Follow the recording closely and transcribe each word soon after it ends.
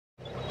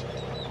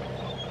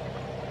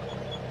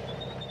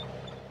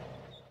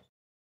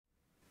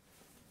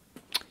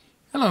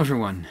Hello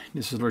everyone,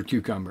 this is Lord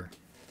Cucumber.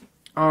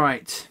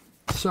 Alright,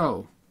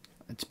 so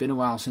it's been a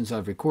while since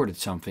I've recorded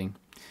something,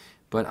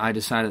 but I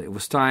decided it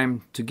was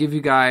time to give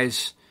you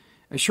guys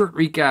a short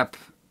recap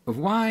of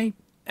why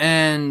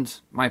and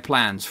my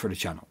plans for the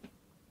channel.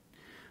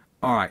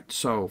 Alright,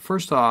 so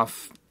first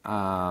off,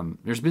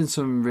 there's been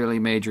some really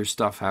major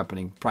stuff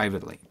happening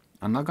privately.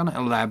 I'm not going to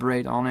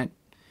elaborate on it,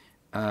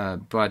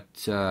 but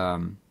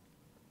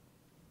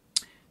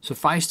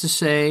suffice to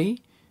say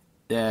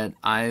that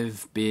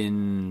I've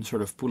been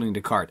sort of pulling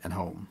the cart at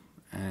home,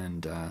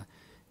 and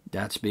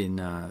that's been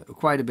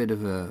quite a bit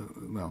of a,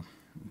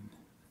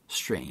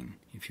 strain,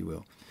 if you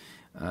will.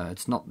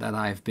 It's not that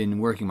I've been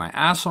working my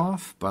ass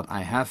off, but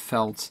I have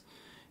felt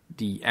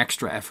the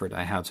extra effort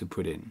I had to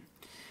put in.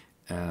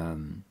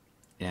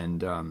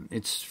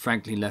 It's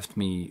frankly left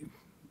me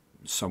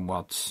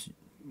somewhat,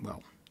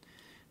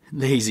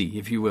 lazy,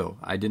 if you will.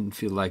 I didn't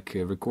feel like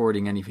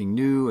recording anything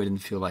new. I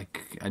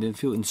didn't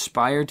feel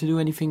inspired to do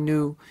anything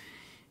new.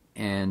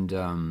 And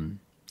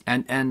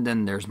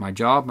then there's my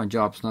job. My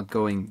job's not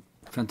going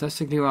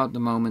fantastically well at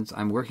the moment.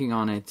 I'm working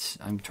on it.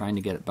 I'm trying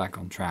to get it back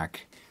on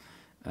track.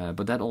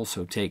 But that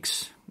also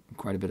takes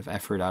quite a bit of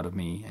effort out of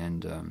me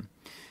and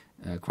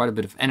quite a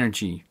bit of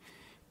energy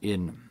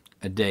in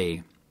a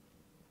day.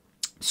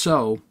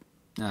 So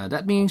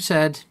that being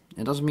said,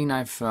 it doesn't mean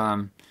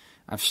I've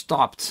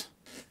stopped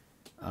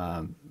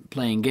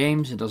playing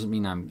games. It doesn't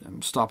mean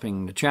I'm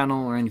stopping the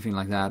channel or anything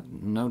like that.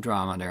 No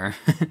drama there.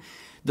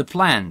 The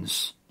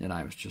plans that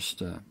I was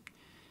just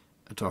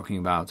talking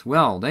about,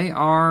 well, they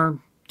are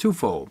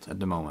twofold at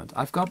the moment.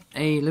 I've got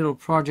a little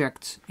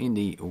project in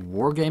the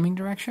wargaming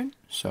direction.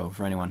 So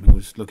for anyone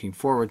who's looking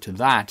forward to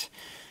that,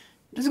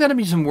 there's going to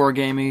be some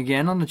wargaming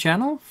again on the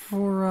channel.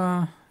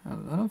 I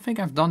don't think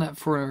I've done that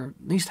for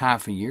at least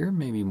half a year,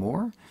 maybe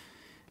more.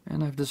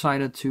 And I've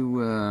decided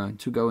to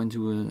go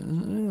into a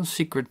little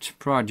secret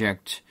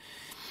project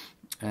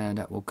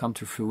that will come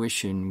to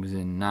fruition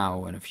within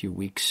now and a few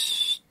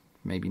weeks.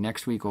 Maybe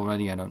next week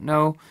already, I don't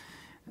know.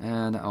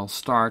 And I'll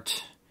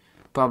start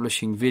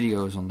publishing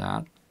videos on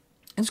that.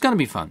 It's going to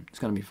be fun.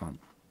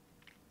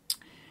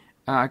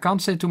 I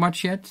can't say too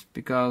much yet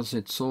because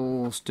it's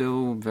all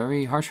still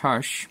very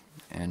hush-hush.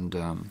 And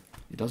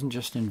it doesn't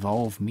just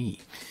involve me.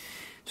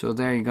 So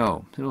there you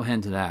go. Little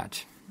hint of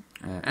that.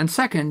 And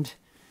second,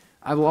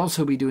 I will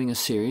also be doing a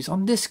series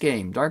on this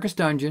game, Darkest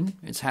Dungeon.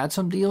 It's had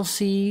some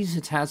DLCs.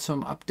 It's had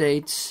some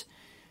updates.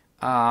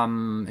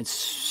 It's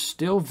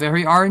still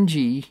very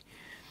RNG.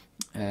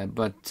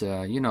 But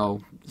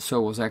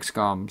so was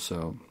XCOM,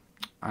 so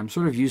I'm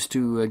sort of used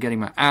to getting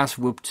my ass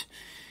whooped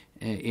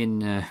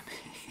in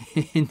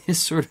in this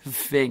sort of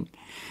thing.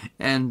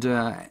 And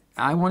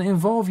I want to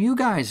involve you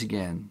guys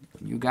again,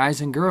 you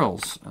guys and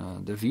girls,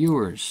 the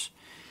viewers.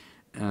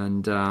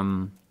 And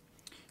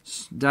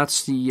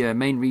that's the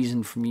main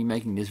reason for me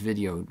making this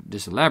video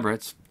this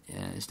elaborate,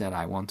 is that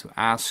I want to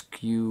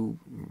ask you,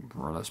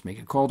 or let's make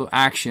a call to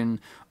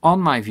action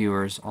on my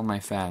viewers, on my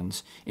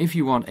fans. If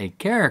you want a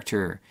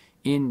character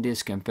in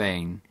this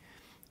campaign,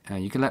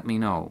 you can let me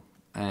know.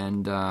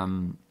 And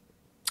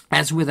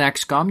as with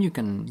XCOM, you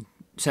can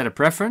set a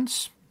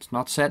preference. It's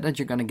not said that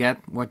you're going to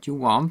get what you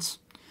want,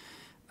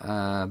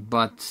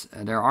 but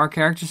there are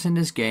characters in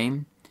this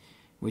game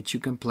which you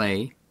can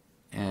play.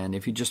 And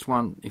if you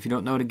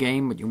don't know the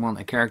game but you want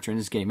a character in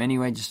this game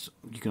anyway,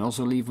 you can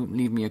also leave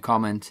me a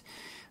comment.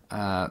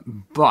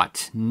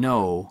 But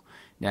know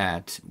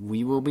that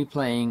we will be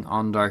playing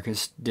on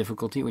darkest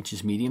difficulty, which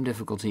is medium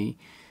difficulty.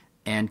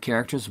 And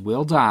characters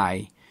will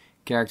die,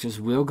 characters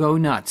will go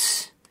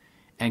nuts,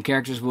 and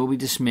characters will be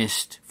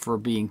dismissed for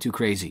being too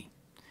crazy.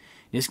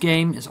 This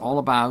game is all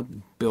about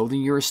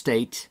building your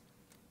estate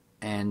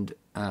and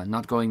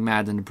not going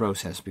mad in the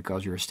process,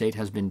 because your estate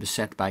has been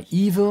beset by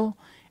evil,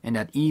 and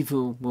that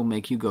evil will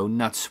make you go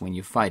nuts when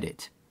you fight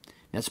it.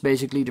 That's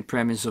basically the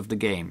premise of the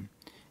game.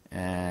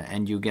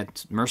 And you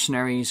get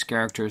mercenaries,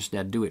 characters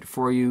that do it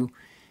for you,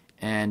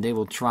 and they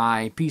will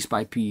try piece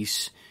by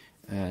piece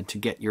to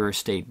get your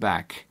estate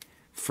back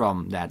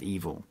from that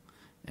evil.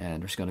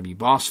 And there's going to be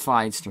boss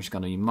fights, there's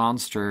going to be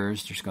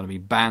monsters, there's going to be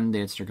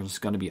bandits, there's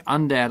going to be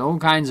undead, all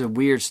kinds of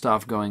weird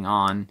stuff going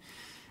on.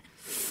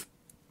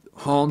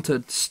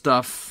 Haunted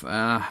stuff.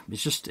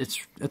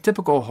 It's a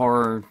typical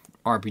horror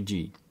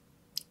RPG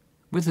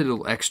with a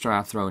little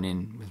extra thrown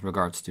in with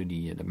regards to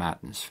the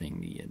madness thing,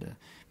 the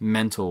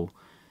mental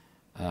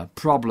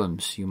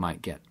problems you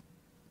might get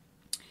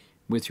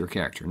with your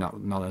character.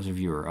 Not as a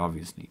viewer,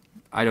 obviously.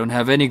 I don't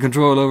have any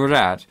control over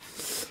that.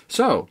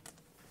 So,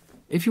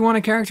 if you want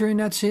a character in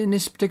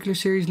this particular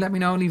series, let me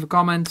know, leave a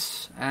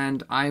comment,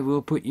 and I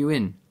will put you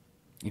in.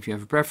 If you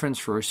have a preference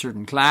for a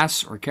certain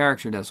class or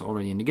character that's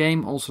already in the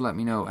game, also let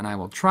me know, and I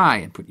will try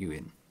and put you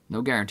in.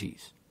 No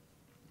guarantees.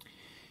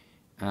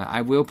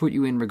 I will put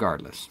you in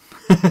regardless.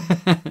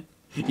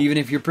 Even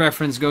if your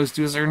preference goes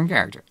to a certain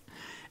character.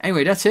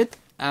 Anyway, that's it.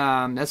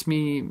 That's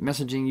me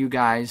messaging you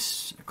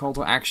guys, a call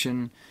to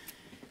action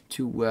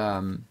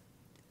to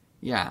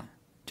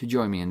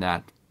join me in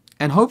that.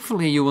 And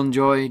hopefully you will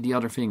enjoy the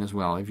other thing as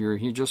well. If you're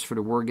here just for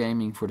the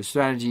wargaming, for the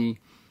strategy,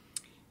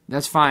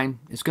 That's fine.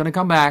 It's going to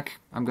come back.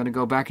 I'm going to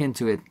go back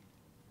into it.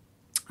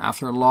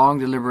 After a long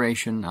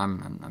deliberation,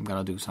 I'm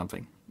going to do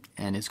something.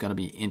 And it's going to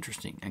be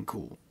interesting and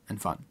cool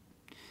and fun.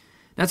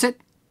 That's it.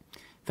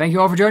 Thank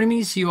you all for joining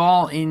me. See you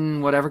all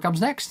in whatever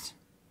comes next.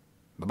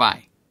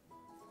 Bye-bye.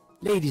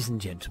 Ladies and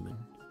gentlemen,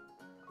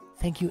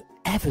 thank you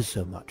ever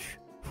so much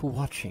for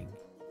watching.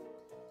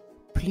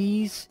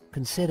 Please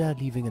consider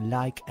leaving a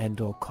like and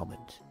or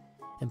comment.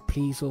 And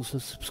please also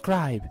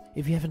subscribe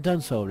if you haven't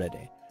done so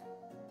already.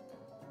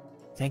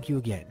 Thank you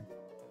again.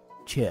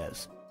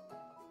 Cheers.